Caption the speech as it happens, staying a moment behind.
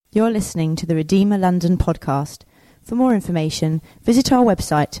You're listening to the Redeemer London podcast. For more information, visit our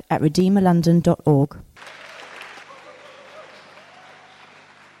website at redeemerlondon.org.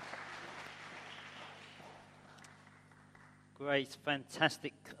 Great,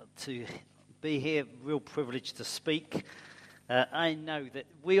 fantastic to be here, real privilege to speak. I know that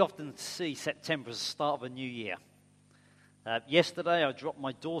we often see September as the start of a new year. Yesterday I dropped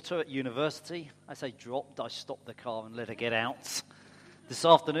my daughter at university. I say dropped, I stopped the car and let her get out. This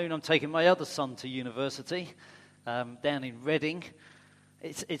afternoon I'm taking my other son to university down in Reading.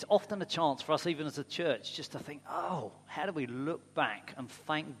 It's often a chance for us, even as a church, just to think, oh, how do we look back and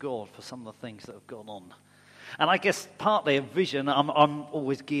thank God for some of the things that have gone on? And I guess partly a vision, I'm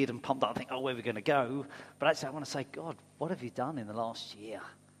always geared and pumped up. I think, oh, where are we going to go? But actually I want to say, God, what have you done in the last year?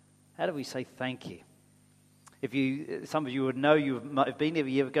 How do we say thank you? Some of you would know, you might have been here a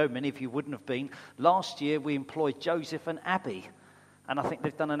year ago, many of you wouldn't have been. Last year we employed Joseph and Abby. And I think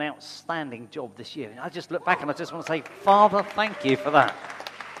they've done an outstanding job this year. And I just look back and I just want to say, Father, thank you for that.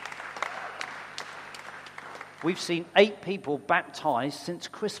 We've seen 8 people baptized since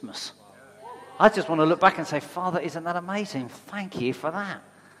Christmas. I just want to look back and say, Father, isn't that amazing? Thank you for that.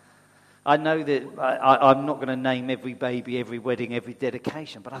 I know that I'm not going to name every baby, every wedding, every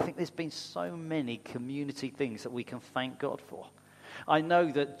dedication, but I think there's been so many community things that we can thank God for. I know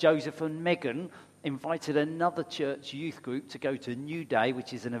that Joseph and Megan invited another church youth group to go to New Day,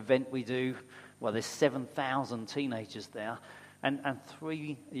 which is an event we do. Well, there's 7,000 teenagers there, and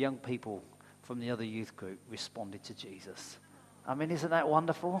 3 young people from the other youth group responded to Jesus. I mean, isn't that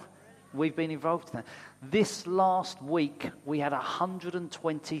wonderful? We've been involved in that. This last week, we had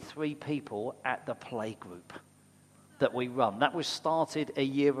 123 people at the playgroup that we run. That was started a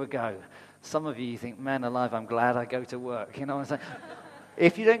year ago. Some of you think, man alive, I'm glad I go to work. You know what I'm saying?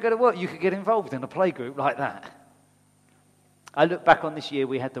 If you don't go to work, you could get involved in a playgroup like that. I look back on this year,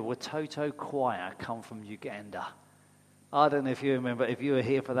 we had the Watoto Choir come from Uganda. I don't know if you remember, if you were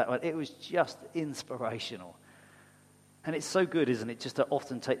here for that one. It was just inspirational. And it's so good, isn't it, just to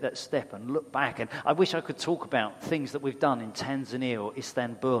often take that step and look back. And I wish I could talk about things that we've done in Tanzania or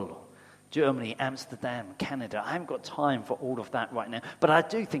Istanbul, or Germany, Amsterdam, Canada. I haven't got time for all of that right now. But I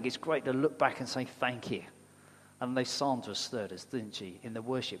do think it's great to look back and say thank you. And they Sandra stirred us, didn't she, in the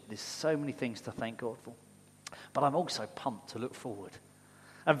worship. There's so many things to thank God for. But I'm also pumped to look forward.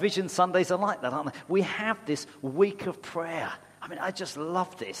 And Vision Sundays are like that, aren't they? We have this week of prayer. I mean, I just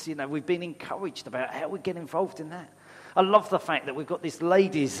love this. You know, we've been encouraged about how we get involved in that. I love the fact that we've got this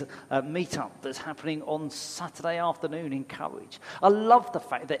ladies' meet-up that's happening on Saturday afternoon in Courage. I love the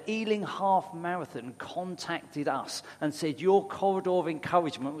fact that Ealing Half Marathon contacted us and said, your corridor of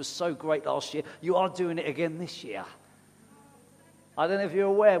encouragement was so great last year, you are doing it again this year. I don't know if you're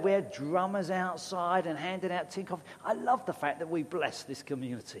aware, we had drummers outside and handing out tin coffee. I love the fact that we bless this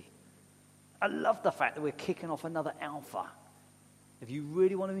community. I love the fact that we're kicking off another Alpha. If you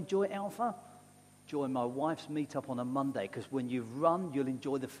really want to enjoy Alpha, join my wife's meet-up on a Monday, because when you run, you'll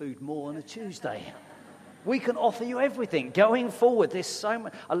enjoy the food more on a Tuesday. We can offer you everything. Going forward, there's so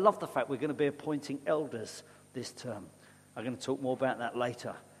much. I love the fact we're going to be appointing elders this term. I'm going to talk more about that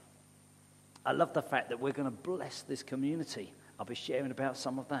later. I love the fact that we're going to bless this community. I'll be sharing about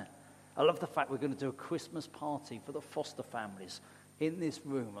some of that. I love the fact we're going to do a Christmas party for the foster families in this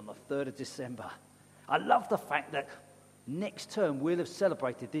room on the 3rd of December. I love the fact that next term, we'll have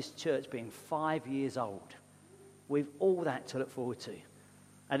celebrated this church being 5 years old. We've all that to look forward to.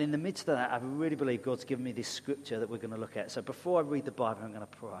 And in the midst of that, I really believe God's given me this scripture that we're going to look at. So before I read the Bible, I'm going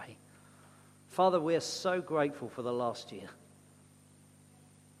to pray. Father, we are so grateful for the last year.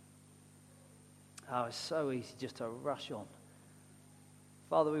 Oh, it's so easy just to rush on.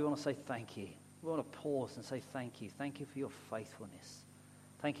 Father, we want to say thank you. We want to pause and say thank you. Thank you for your faithfulness.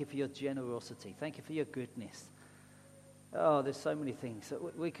 Thank you for your generosity. Thank you for your goodness. Oh, there's so many things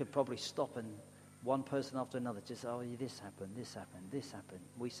that we could probably stop and one person after another just, oh, this happened, this happened, this happened.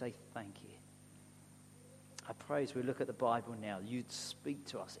 We say thank you. I pray as we look at the Bible now, you'd speak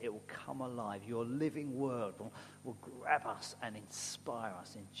to us. It will come alive. Your living word will grab us and inspire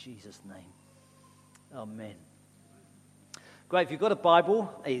us in Jesus' name. Amen. Great, if you've got a Bible,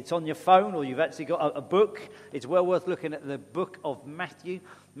 it's on your phone, or you've actually got a book. It's well worth looking at the book of Matthew.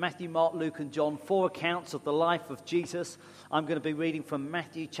 Matthew, Mark, Luke, and John, 4 accounts of the life of Jesus. I'm going to be reading from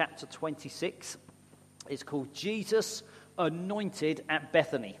Matthew chapter 26. It's called Jesus Anointed at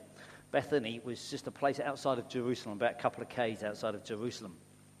Bethany. Bethany was just a place outside of Jerusalem, about a couple of k's outside of Jerusalem.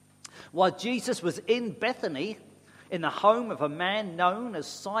 While Jesus was in Bethany, in the home of a man known as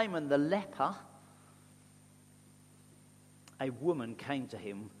Simon the leper, a woman came to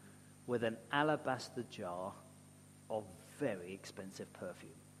him with an alabaster jar of very expensive perfume.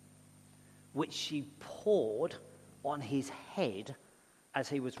 which she poured on his head as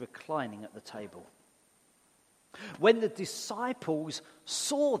he was reclining at the table. When the disciples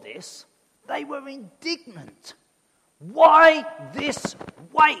saw this, they were indignant. "Why this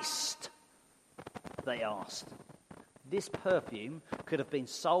waste?" they asked. This perfume could have been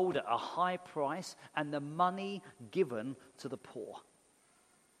sold at a high price and the money given to the poor.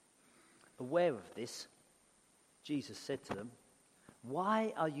 Aware of this, Jesus said to them,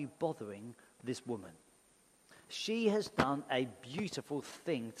 "Why are you bothering this woman? She has done a beautiful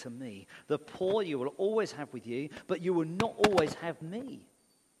thing to me. The poor you will always have with you, but you will not always have me.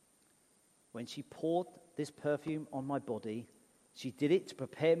 When she poured this perfume on my body, she did it to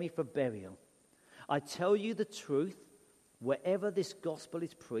prepare me for burial. I tell you the truth, wherever this gospel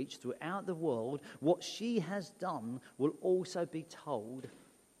is preached throughout the world, what she has done will also be told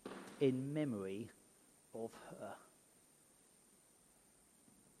in memory of her."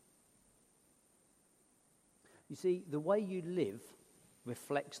 You see, the way you live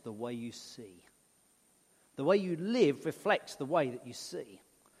reflects the way you see. The way you live reflects the way that you see.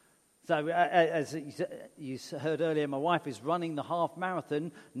 So, as you heard earlier, my wife is running the half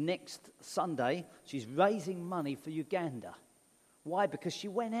marathon next Sunday. She's raising money for Uganda. Why? Because she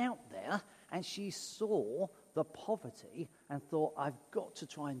went out there and she saw the poverty and thought, "I've got to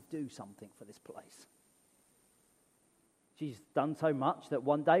try and do something for this place." She's done so much that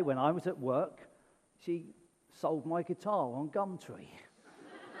one day when I was at work, she sold my guitar on Gumtree.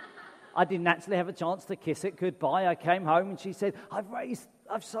 I didn't actually have a chance to kiss it goodbye. I came home and she said,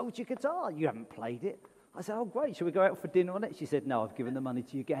 I've sold your guitar. You haven't played it." I said, "Oh, great. Shall we go out for dinner on it?" She said, "No, I've given the money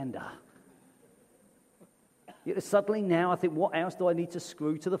to Uganda." Suddenly now I think, what else do I need to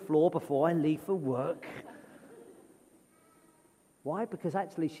screw to the floor before I leave for work? Why? Because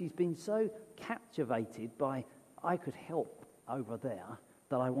actually she's been so captivated by, I could help over there,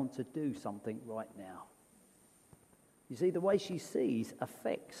 that I want to do something right now. You see, the way she sees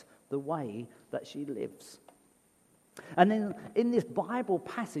affects the way that she lives. And then in this Bible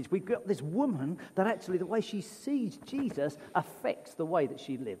passage, we've got this woman that actually the way she sees Jesus affects the way that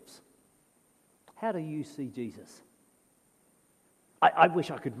she lives. How do you see Jesus? I wish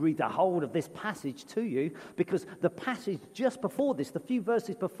I could read the whole of this passage to you, because the passage just before this, the few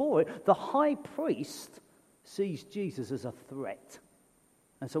verses before it, the high priest sees Jesus as a threat.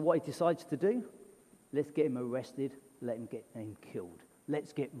 And so what he decides to do, let's get him arrested, let him get him killed.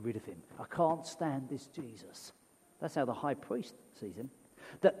 Let's get rid of him. I can't stand this Jesus. That's how the high priest sees him.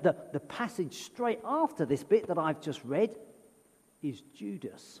 The passage straight after this bit that I've just read is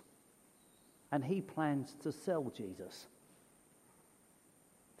Judas. And he plans to sell Jesus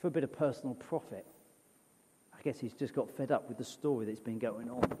for a bit of personal profit. I guess he's just got fed up with the story that's been going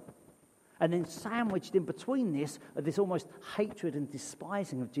on. And then sandwiched in between this almost hatred and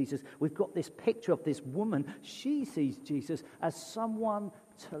despising of Jesus, we've got this picture of this woman. She sees Jesus as someone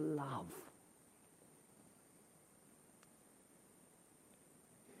to love.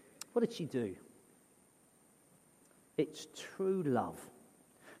 What did she do? It's true love.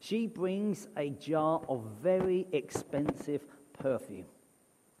 She brings a jar of very expensive perfume.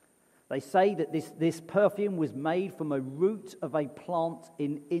 They say that this perfume was made from a root of a plant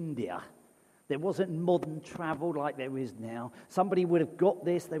in India. There wasn't modern travel like there is now. Somebody would have got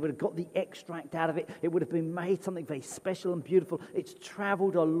this, they would have got the extract out of it. It would have been made something very special and beautiful. It's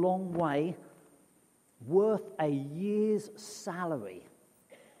traveled a long way, worth a year's salary.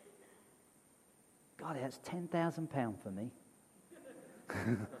 God, that's £10,000 for me.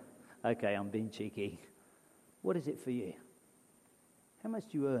 Okay, I'm being cheeky. What is it for you? How much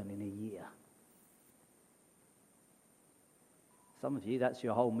do you earn in a year? Some of you, that's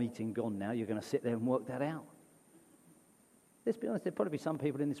your whole meeting gone now. You're going to sit there and work that out. Let's be honest, there'll probably be some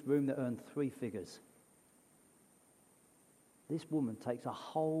people in this room that earn 3 figures. This woman takes a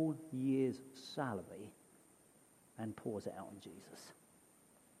whole year's salary and pours it out on Jesus.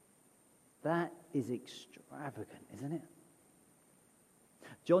 That is extravagant, isn't it?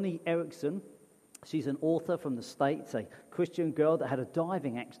 Joni Eareckson, she's an author from the States, a Christian girl that had a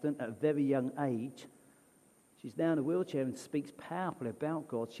diving accident at a very young age. She's now in a wheelchair and speaks powerfully about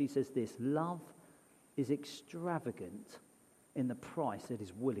God. She says this: love is extravagant in the price it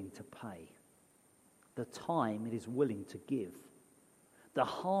is willing to pay, the time it is willing to give, the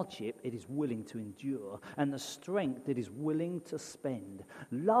hardship it is willing to endure, and the strength it is willing to spend.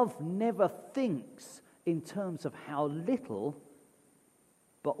 Love never thinks in terms of how little,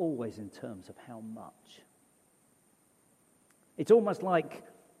 but always in terms of how much. It's almost like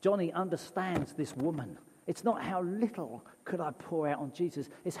Johnny understands this woman. It's not how little could I pour out on Jesus,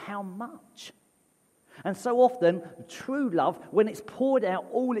 it's how much. And so often, true love, when it's poured out,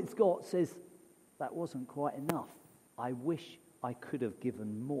 all it's got says, that wasn't quite enough. I wish I could have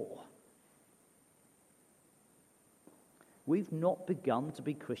given more. We've not begun to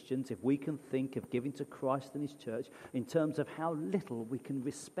be Christians if we can think of giving to Christ and his church in terms of how little we can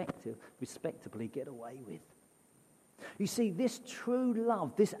respectably get away with. You see, this true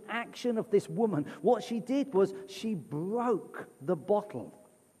love, this action of this woman, what she did was she broke the bottle.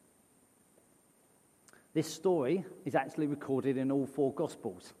 This story is actually recorded in all 4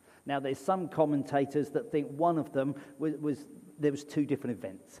 Gospels. Now, there's some commentators that think one of them there was 2 different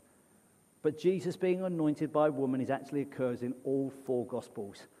events. But Jesus being anointed by a woman actually occurs in all 4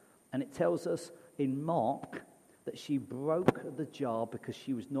 Gospels. And it tells us in Mark that she broke the jar because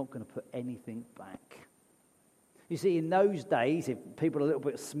she was not going to put anything back. You see, in those days, if people are a little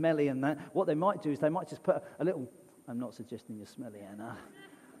bit smelly and that, what they might do is they might just put a little, I'm not suggesting you're smelly, Anna.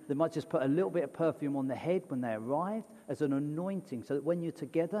 They might just put a little bit of perfume on the head when they arrived as an anointing so that when you're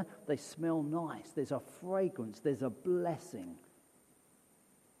together, they smell nice. There's a fragrance, there's a blessing.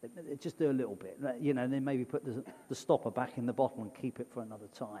 They just do a little bit, you know, and then maybe put the stopper back in the bottle and keep it for another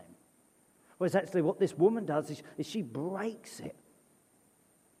time. Whereas actually what this woman does is she breaks it.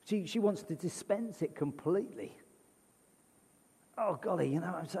 She wants to dispense it completely. Oh, golly, you know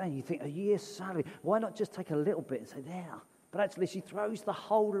what I'm saying? You think a year's salary, why not just take a little bit and say, there? But actually she throws the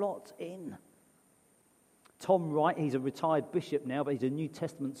whole lot in. Tom Wright, he's a retired bishop now, but he's a New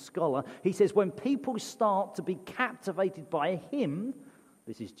Testament scholar. He says, when people start to be captivated by him,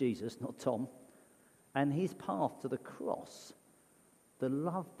 this is Jesus, not Tom, and his path to the cross, the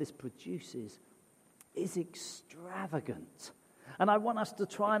love this produces is extravagant. And I want us to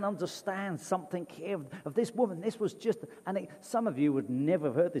try and understand something here of this woman. This was just, some of you would never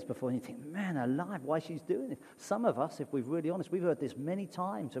have heard this before, and you think, man alive, why she's doing this? Some of us, if we're really honest, we've heard this many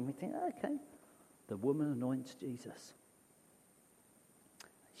times, and we think, okay, the woman anoints Jesus.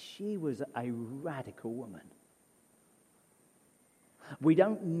 She was a radical woman. We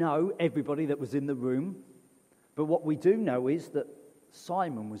don't know everybody that was in the room, but what we do know is that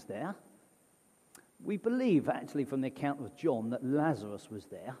Simon was there. We believe, actually, from the account of John, that Lazarus was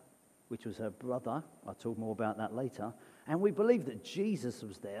there, which was her brother. I'll talk more about that later. And we believe that Jesus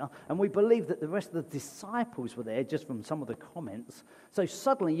was there, and we believe that the rest of the disciples were there, just from some of the comments. So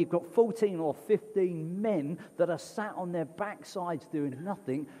suddenly you've got 14 or 15 men that are sat on their backsides doing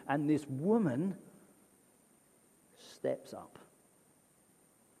nothing, and this woman steps up.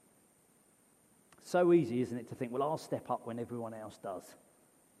 So easy, isn't it, to think, well, I'll step up when everyone else does.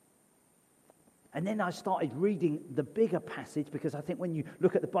 And then I started reading the bigger passage, because I think when you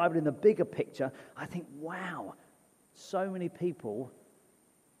look at the Bible in the bigger picture, I think, wow, so many people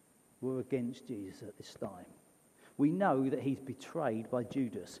were against Jesus at this time. We know that he's betrayed by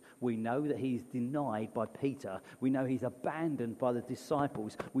Judas. We know that he's denied by Peter. We know he's abandoned by the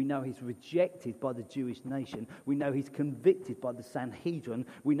disciples. We know he's rejected by the Jewish nation. We know he's convicted by the Sanhedrin.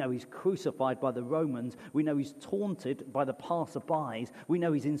 We know he's crucified by the Romans. We know he's taunted by the passerbys. We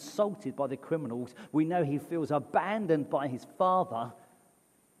know he's insulted by the criminals. We know he feels abandoned by his father.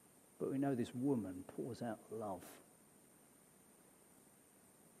 But we know this woman pours out love.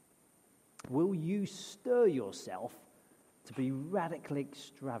 Will you stir yourself to be radically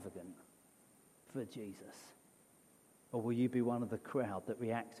extravagant for Jesus? Or will you be one of the crowd that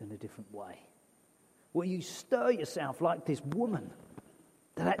reacts in a different way? Will you stir yourself like this woman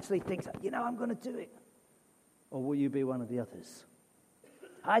that actually thinks, you know, I'm going to do it? Or will you be one of the others?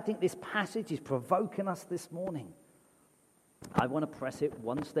 I think this passage is provoking us this morning. I want to press it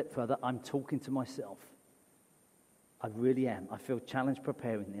one step further. I'm talking to myself. I really am. I feel challenged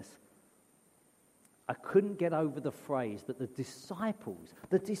preparing this. I couldn't get over the phrase that the disciples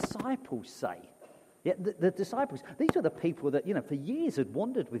say. Yeah, the disciples, these were the people that, you know, for years had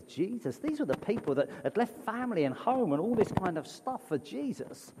wandered with Jesus. These were the people that had left family and home and all this kind of stuff for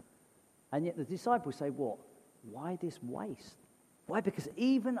Jesus. And yet the disciples say, what? Why this waste? Why? Because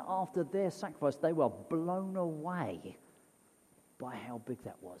even after their sacrifice, they were blown away by how big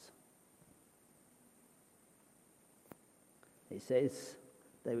that was. It says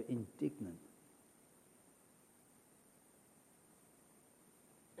they were indignant.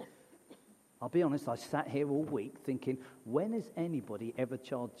 I'll be honest, I sat here all week thinking, when has anybody ever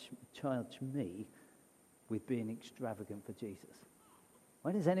charged me with being extravagant for Jesus?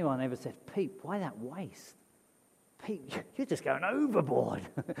 When has anyone ever said, Pete, why that waste? Pete, you're just going overboard.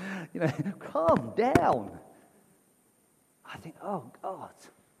 You know, calm down. I think, oh God,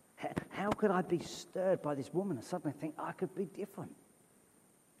 how could I be stirred by this woman and suddenly think I could be different?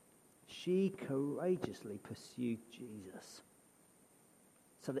 She courageously pursued Jesus.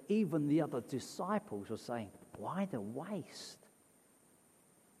 So that even the other disciples were saying, why the waste?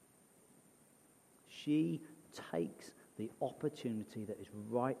 She takes the opportunity that is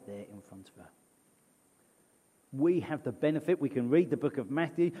right there in front of her. We have the benefit, we can read the book of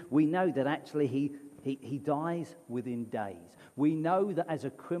Matthew, we know that actually he dies within days. We know that as a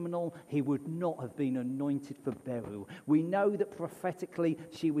criminal, he would not have been anointed for burial. We know that prophetically,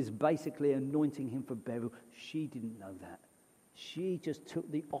 she was basically anointing him for burial. She didn't know that. She just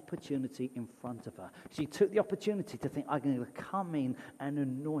took the opportunity in front of her. She took the opportunity to think, I'm going to come in and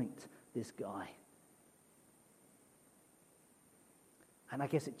anoint this guy. And I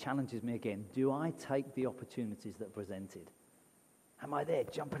guess it challenges me again. Do I take the opportunities that are presented? Am I there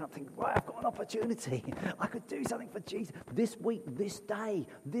jumping up thinking, right, I've got an opportunity. I could do something for Jesus this week, this day,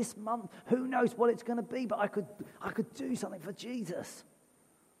 this month. Who knows what it's going to be, but I could do something for Jesus.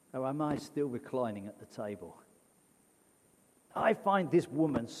 Or am I still reclining at the table? I find this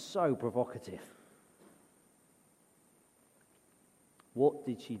woman so provocative. What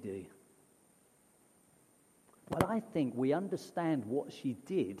did she do? Well, I think we understand what she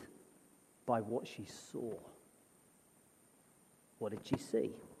did by what she saw. What did she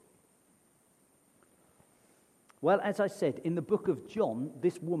see? Well, as I said, in the book of John,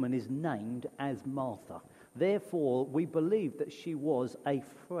 this woman is named as Martha. Therefore, we believe that she was a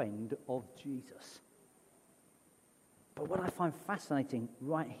friend of Jesus. But what I find fascinating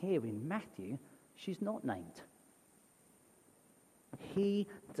right here in Matthew, she's not named. He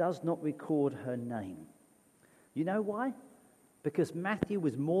does not record her name. You know why? Because Matthew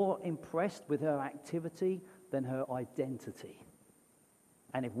was more impressed with her activity than her identity.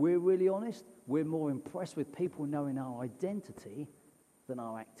 And if we're really honest, we're more impressed with people knowing our identity than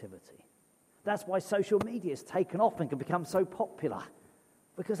our activity. That's why social media has taken off and can become so popular.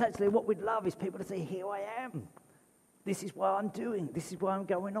 Because actually what we'd love is people to say, here I am. This is what I'm doing. This is what I'm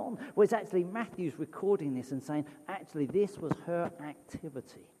going on. Whereas actually Matthew's recording this and saying, actually this was her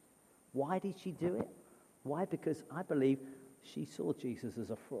activity. Why did she do it? Why? Because I believe she saw Jesus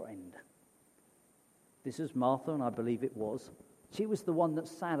as a friend. This is Martha, and I believe it was. She was the one that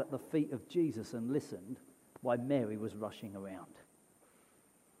sat at the feet of Jesus and listened while Mary was rushing around.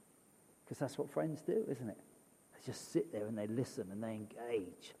 Because that's what friends do, isn't it? They just sit there and they listen and they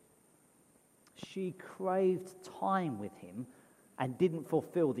engage. She craved time with him and didn't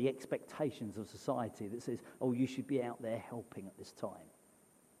fulfill the expectations of society that says, oh, you should be out there helping at this time.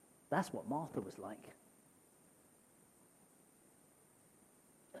 That's what Martha was like.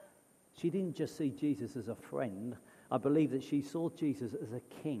 She didn't just see Jesus as a friend. I believe that she saw Jesus as a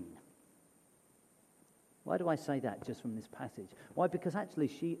king. Why do I say that just from this passage? Why? Because actually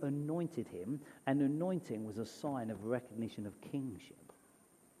she anointed him, and anointing was a sign of recognition of kingship.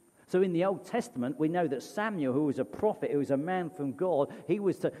 So in the Old Testament, we know that Samuel, who was a prophet, who was a man from God, he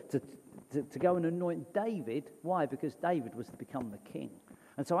was to go and anoint David. Why? Because David was to become the king.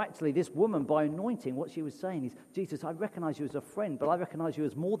 And so actually this woman, by anointing, what she was saying is, Jesus, I recognize you as a friend, but I recognize you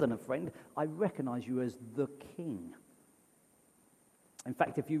as more than a friend. I recognize you as the king. In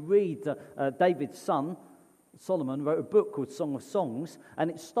fact, if you read David's son, Solomon wrote a book called Song of Songs, and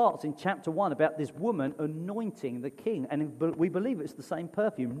it starts in chapter 1 about this woman anointing the king. And we believe it's the same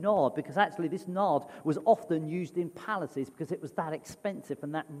perfume, nard, because actually this nard was often used in palaces because it was that expensive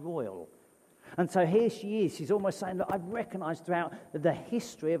and that royal. And so here she is. She's almost saying, look, I've recognized throughout the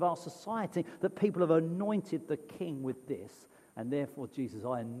history of our society that people have anointed the king with this. And therefore, Jesus,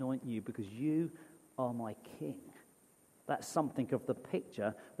 I anoint you because you are my king. That's something of the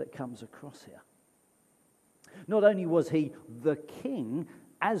picture that comes across here. Not only was he the king,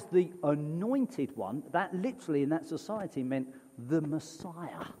 as the anointed one, that literally in that society meant the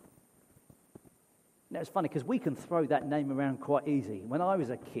Messiah. Now, it's funny because we can throw that name around quite easy. When I was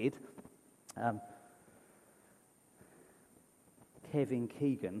a kid, Kevin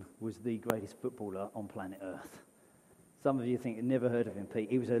Keegan was the greatest footballer on planet Earth. Some of you think you've never heard of him, Pete.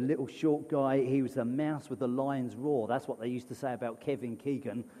 He was a little short guy. He was the mouse with the lion's roar. That's what they used to say about Kevin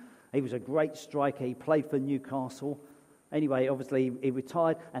Keegan. He was a great striker. He played for Newcastle. Anyway, obviously he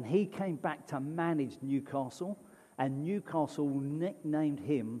retired, and he came back to manage Newcastle, and Newcastle nicknamed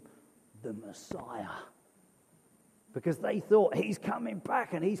him the Messiah. Because they thought, he's coming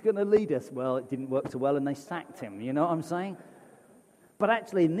back and he's going to lead us. Well, it didn't work so well and they sacked him, you know what I'm saying? But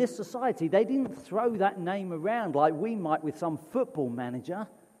actually, in this society, they didn't throw that name around like we might with some football manager.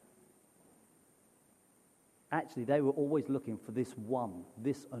 Actually, they were always looking for this one,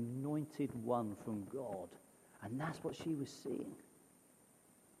 this anointed one from God. And that's what she was seeing.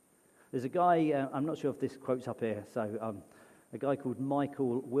 There's a guy, I'm not sure if this quote's up here, so a guy called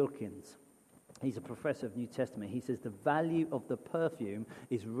Michael Wilkins. He's a professor of New Testament. He says the value of the perfume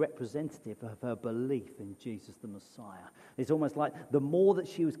is representative of her belief in Jesus the Messiah. It's almost like the more that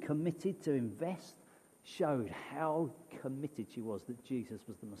she was committed to invest showed how committed she was that Jesus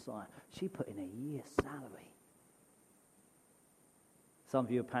was the Messiah. She put in a year's salary. Some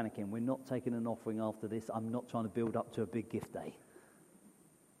of you are panicking. We're not taking an offering after this. I'm not trying to build up to a big gift day.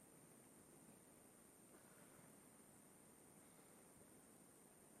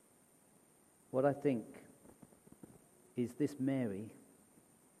 What I think is this Mary,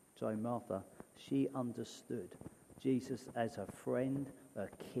 Martha, she understood Jesus as her friend, her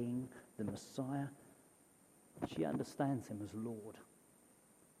king, the Messiah. She understands him as Lord.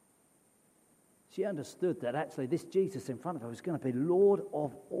 She understood that actually this Jesus in front of her was going to be Lord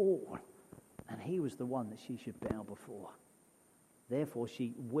of all. And he was the one that she should bow before. Therefore,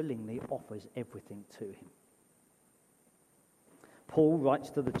 she willingly offers everything to him. Paul writes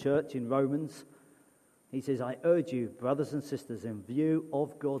to the church in Romans. He says, I urge you, brothers and sisters, in view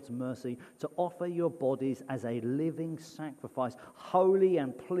of God's mercy, to offer your bodies as a living sacrifice, holy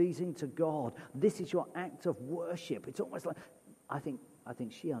and pleasing to God. This is your act of worship. It's almost like, I think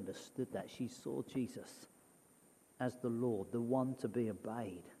she understood that. She saw Jesus as the Lord, the one to be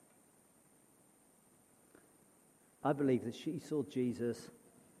obeyed. I believe that she saw Jesus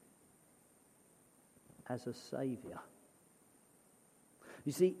as a saviour.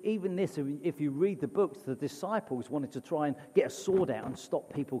 You see, even this, if you read the books, the disciples wanted to try and get a sword out and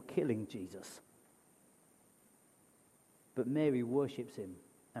stop people killing Jesus. But Mary worships him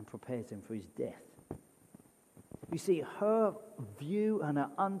and prepares him for his death. You see, her view and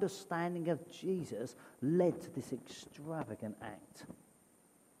her understanding of Jesus led to this extravagant act.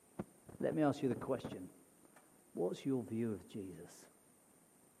 Let me ask you the question. What's your view of Jesus?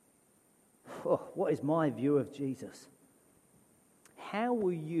 What is my view of Jesus? How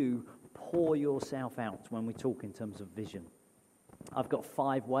will you pour yourself out when we talk in terms of vision? I've got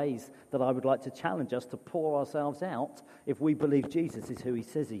 5 ways that I would like to challenge us to pour ourselves out if we believe Jesus is who he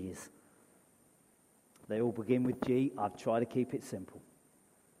says he is. They all begin with G. I've tried to keep it simple.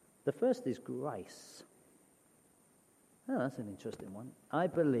 The first is grace. Oh, that's an interesting one. I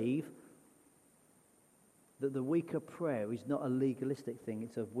believe that the week of prayer is not a legalistic thing.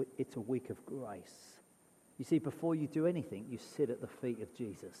 It's a week of grace. You see, before you do anything, you sit at the feet of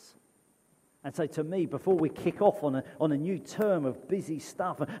Jesus. And so to me, before we kick off on a new term of busy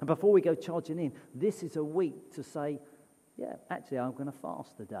stuff, and before we go charging in, this is a week to say, yeah, actually I'm going to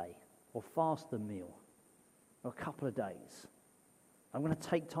fast a day, or fast a meal, or a couple of days. I'm going to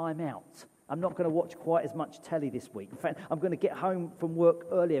take time out. I'm not going to watch quite as much telly this week. In fact, I'm going to get home from work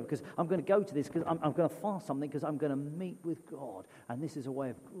earlier because I'm going to go to this because I'm going to fast something because I'm going to meet with God. And this is a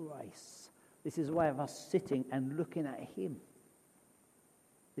way of grace. This is a way of us sitting and looking at him.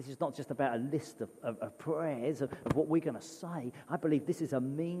 This is not just about a list of prayers, of what we're going to say. I believe this is a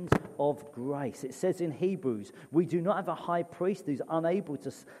means of grace. It says in Hebrews, we do not have a high priest who's unable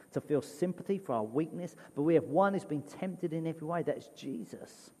to feel sympathy for our weakness, but we have one who's been tempted in every way. That's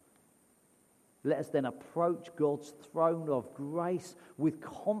Jesus. Let us then approach God's throne of grace with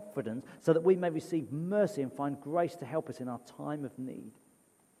confidence so that we may receive mercy and find grace to help us in our time of need.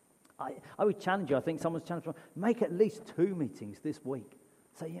 I would challenge you, I think someone's challenged me, make at least 2 meetings this week.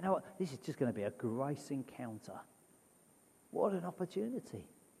 So you know what, this is just going to be a grace encounter. What an opportunity.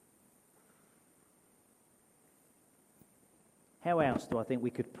 How else do I think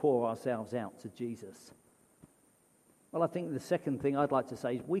we could pour ourselves out to Jesus? Well, I think the second thing I'd like to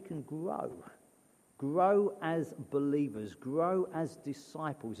say is we can grow. Grow as believers, grow as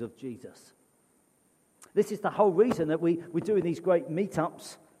disciples of Jesus. This is the whole reason that we're doing these great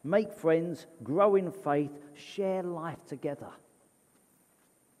meetups. Make friends, grow in faith, share life together.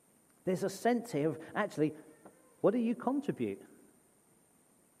 There's a sense here of, actually, what do you contribute?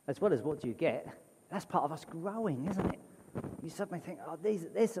 As well as what do you get? That's part of us growing, isn't it? You suddenly think,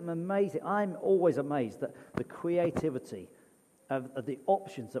 there's some amazing... I'm always amazed at the creativity of the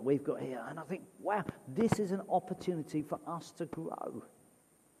options that we've got here. And I think, wow, this is an opportunity for us to grow.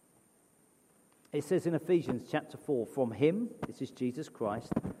 It says in Ephesians chapter 4, from him, this is Jesus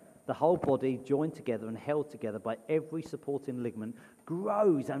Christ, the whole body joined together and held together by every supporting ligament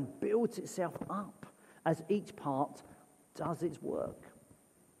grows and builds itself up as each part does its work.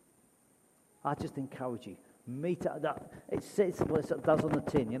 I just encourage you, meet up. It says what it does on the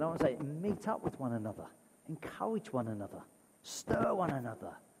tin, you know what I'm saying? Meet up with one another, encourage one another, stir one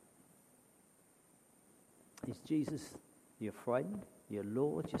another. Is Jesus your friend, your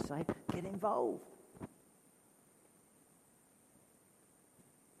Lord, your Savior? Get involved.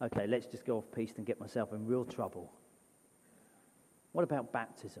 Okay, let's just go off piste and get myself in real trouble. What about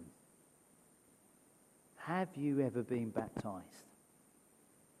baptism? have you ever been baptized?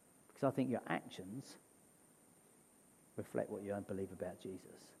 Because I think your actions reflect what you believe about Jesus.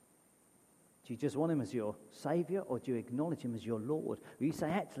 Do you just want him as your Saviour, or do you acknowledge him as your Lord? Or you say,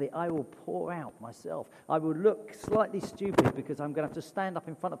 actually, I will pour out myself. I will look slightly stupid because I'm going to have to stand up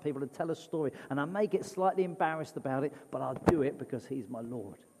in front of people and tell a story, and I may get slightly embarrassed about it, but I'll do it because he's my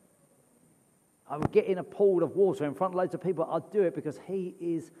Lord. I will get in a pool of water in front of loads of people. I'll do it because he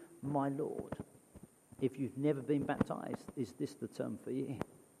is my Lord. If you've never been baptized, is this the term for you?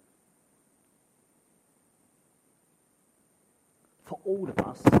 For all of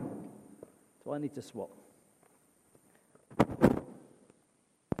us, do I need to swap?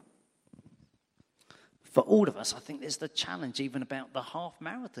 For all of us, I think there's the challenge even about the half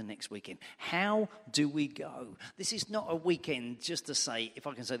marathon next weekend. How do we go? This is not a weekend just to say, if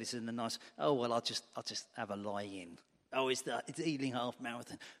I can say this in a nice, oh, well, I'll just have a lie in. Oh, it's the Ealing half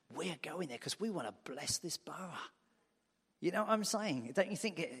marathon. We're going there because we want to bless this borough. You know what I'm saying? Don't you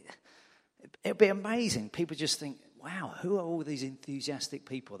think it'd be amazing? People just think, wow, who are all these enthusiastic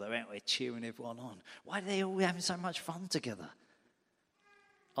people that are out there cheering everyone on? Why are they all having so much fun together?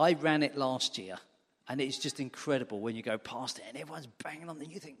 I ran it last year, and it's just incredible when you go past it and everyone's banging on,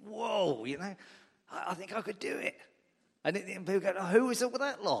 and you think, whoa, you know, I think I could do it. And people go, oh, who is all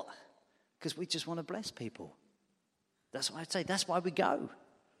that lot? Because we just want to bless people. That's what I'd say. That's why we go.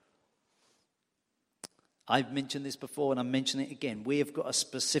 I've mentioned this before, and I'm mentioning it again. We have got a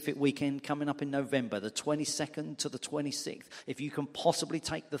specific weekend coming up in November, the 22nd to the 26th. If you can possibly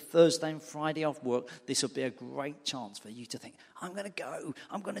take the Thursday and Friday off work, this will be a great chance for you to think, I'm going to go.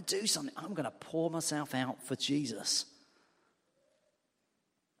 I'm going to do something. I'm going to pour myself out for Jesus.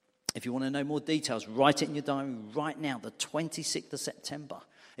 If you want to know more details, write it in your diary right now, the 26th of September.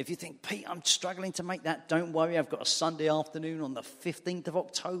 If you think, Pete, I'm struggling to make that, don't worry. I've got a Sunday afternoon on the 15th of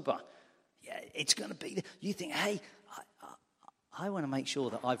October. Yeah, it's going to be, you think, hey, I want to make sure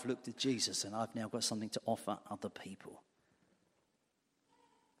that I've looked at Jesus and I've now got something to offer other people.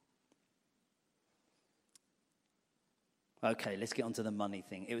 Okay, let's get on to the money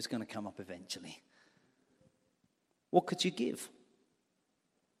thing. It was going to come up eventually. What could you give?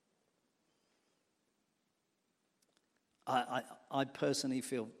 I personally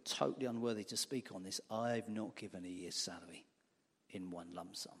feel totally unworthy to speak on this. I've not given a year's salary in one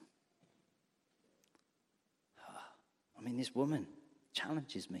lump sum. I mean, this woman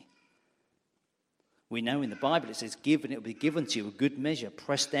challenges me. We know in the Bible it says, give and it will be given to you, a good measure,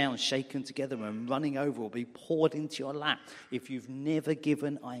 pressed down, shaken together, and running over will be poured into your lap. If you've never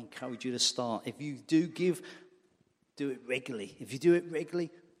given, I encourage you to start. If you do give, do it regularly. If you do it regularly,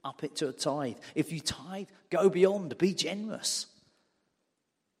 up it to a tithe. If you tithe, go beyond, be generous.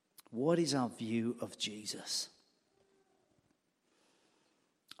 What is our view of Jesus?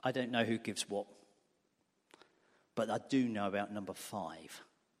 I don't know who gives what, but I do know about number 5.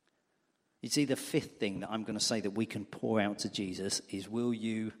 You see, the 5th thing that I'm going to say that we can pour out to Jesus is, will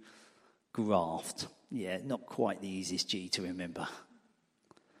you graft? Yeah, not quite the easiest G to remember.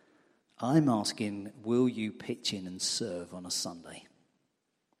 I'm asking, will you pitch in and serve on a Sunday?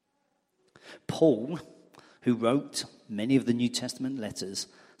 Paul, who wrote many of the New Testament letters,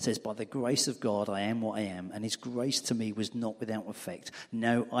 says, by the grace of God, I am what I am, and his grace to me was not without effect.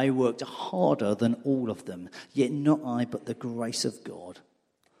 No, I worked harder than all of them, yet not I, but the grace of God.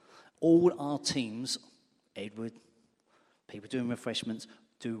 All our teams, Edward, people doing refreshments,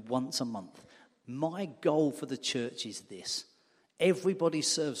 do once a month. My goal for the church is this. Everybody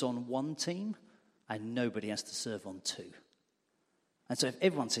serves on one team, and nobody has to serve on 2. And so if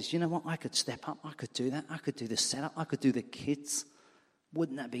everyone says, you know what, I could step up, I could do that, I could do the setup, I could do the kids,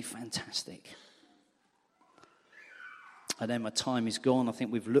 wouldn't that be fantastic? I know my time is gone. I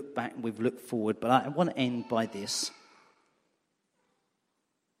think we've looked back and we've looked forward, but I want to end by this.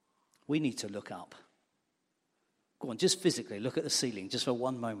 We need to look up. Go on, just physically, look at the ceiling just for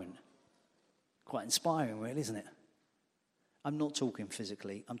one moment. Quite inspiring, really, isn't it? I'm not talking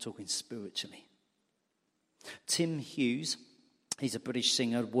physically, I'm talking spiritually. Tim Hughes, he's a British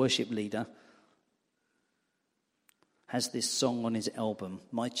singer, worship leader, has this song on his album,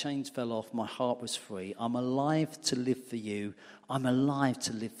 My Chains Fell Off, My Heart Was Free. I'm alive to live for you. I'm alive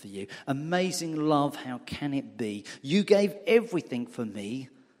to live for you. Amazing love, how can it be? You gave everything for me.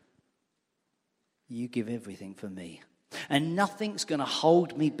 You give everything for me. And nothing's going to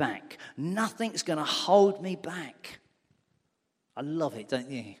hold me back. Nothing's going to hold me back. I love it,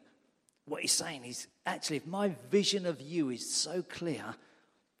 don't you? What he's saying is, actually, if my vision of you is so clear,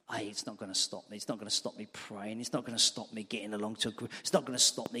 it's not going to stop me. It's not going to stop me praying. It's not going to stop me getting along to a group. It's not going to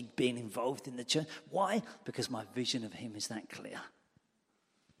stop me being involved in the church. Why? Because my vision of him is that clear.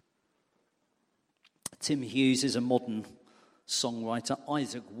 Tim Hughes is a modern songwriter.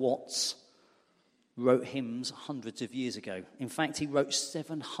 Isaac Watts wrote hymns hundreds of years ago. In fact, he wrote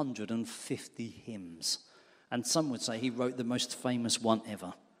 750 hymns. And some would say he wrote the most famous one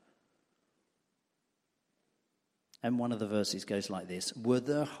ever. And one of the verses goes like this: "Were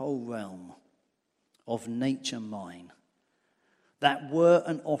the whole realm of nature mine, that were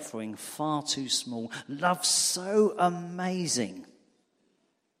an offering far too small, love so amazing,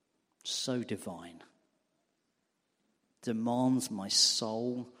 so divine, demands my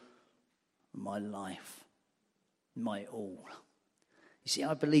soul, my life, my all." You see,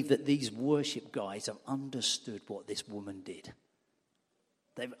 I believe that these worship guys have understood what this woman did.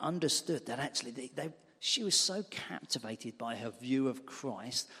 They've understood that actually she was so captivated by her view of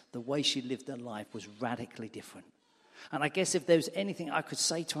Christ, the way she lived her life was radically different. And I guess if there's anything I could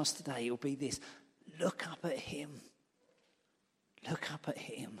say to us today, it would be this: look up at him. Look up at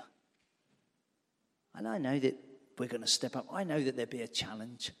him. And I know that we're going to step up. I know that there'll be a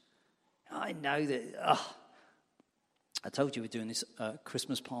challenge. I know that, I told you we're doing this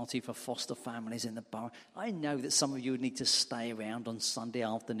Christmas party for foster families in the borough. I know that some of you would need to stay around on Sunday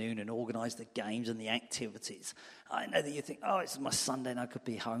afternoon and organise the games and the activities. I know that you think, oh, it's my Sunday and I could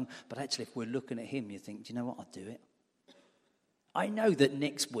be home. But actually, if we're looking at him, you think, do you know what, I'll do it. I know that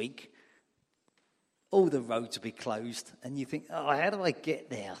next week, all the roads will be closed. And you think, oh, how do I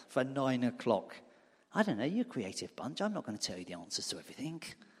get there for 9 o'clock? I don't know, you're a creative bunch. I'm not going to tell you the answers to everything.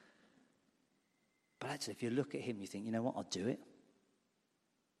 But actually, if you look at him, you think, you know what, I'll do it.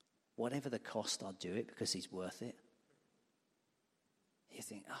 Whatever the cost, I'll do it because he's worth it. You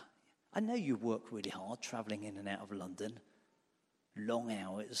think, I know you work really hard travelling in and out of London, long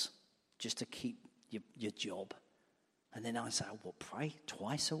hours, just to keep your job. And then I say, oh, what, pray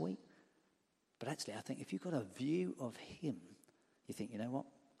twice a week? But actually, I think if you've got a view of him, you think, you know what,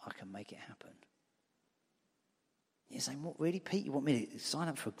 I can make it happen. You're saying, what, really, Pete? You want me to sign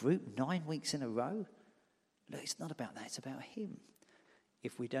up for a group 9 weeks in a row? Look, it's not about that. It's about him.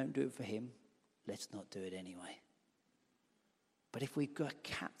 If we don't do it for him, let's not do it anyway. But if we got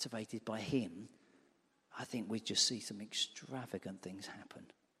captivated by him, I think we just see some extravagant things happen.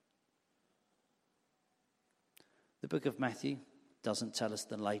 The book of Matthew doesn't tell us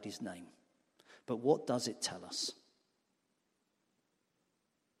the lady's name. But what does it tell us?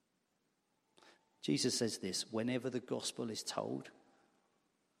 Jesus says this: whenever the gospel is told,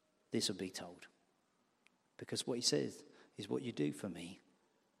 this will be told. Because what he says is, what you do for me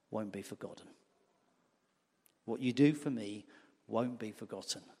won't be forgotten. What you do for me won't be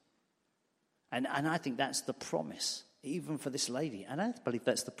forgotten. And I think that's the promise, even for this lady. And I believe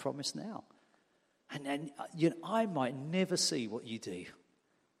that's the promise now. And I might never see what you do,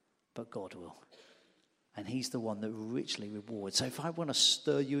 but God will. And he's the one that richly rewards. So if I want to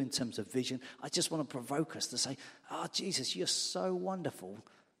stir you in terms of vision, I just want to provoke us to say, oh, Jesus, you're so wonderful.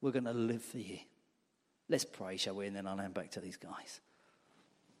 We're going to live for you. Let's pray, shall we? And then I'll hand back to these guys.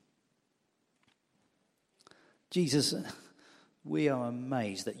 Jesus, we are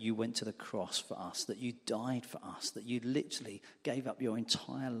amazed that you went to the cross for us, that you died for us, that you literally gave up your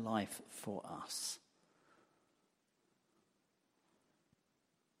entire life for us.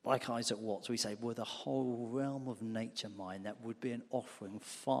 Like Isaac Watts, we say, were the whole realm of nature mine, that would be an offering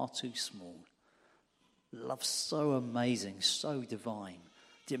far too small. Love so amazing, so divine,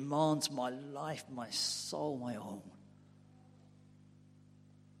 demands my life, my soul, my all.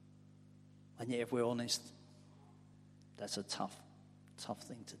 And yet, if we're honest, that's a tough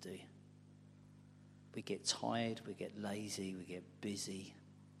thing to do. We get tired, we get lazy, we get busy,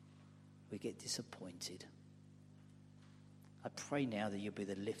 we get disappointed. I pray now that you'll be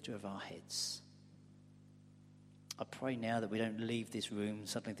the lifter of our heads. I pray now that we don't leave this room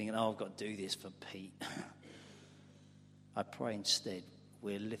suddenly thinking, oh, I've got to do this for Pete. I pray instead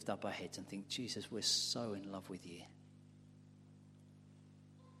we'll lift up our heads and think, Jesus, we're so in love with you.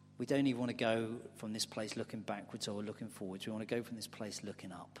 We don't even want to go from this place looking backwards or looking forwards. We want to go from this place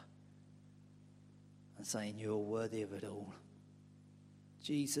looking up and saying, you're worthy of it all.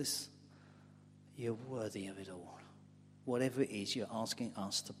 Jesus, you're worthy of it all. Whatever it is you're asking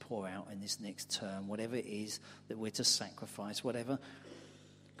us to pour out in this next term, whatever it is that we're to sacrifice, whatever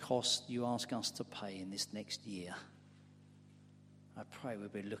cost you ask us to pay in this next year, I pray we'll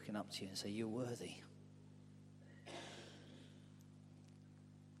be looking up to you and say, you're worthy.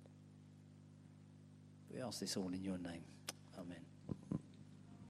 We ask this all in your name. Amen.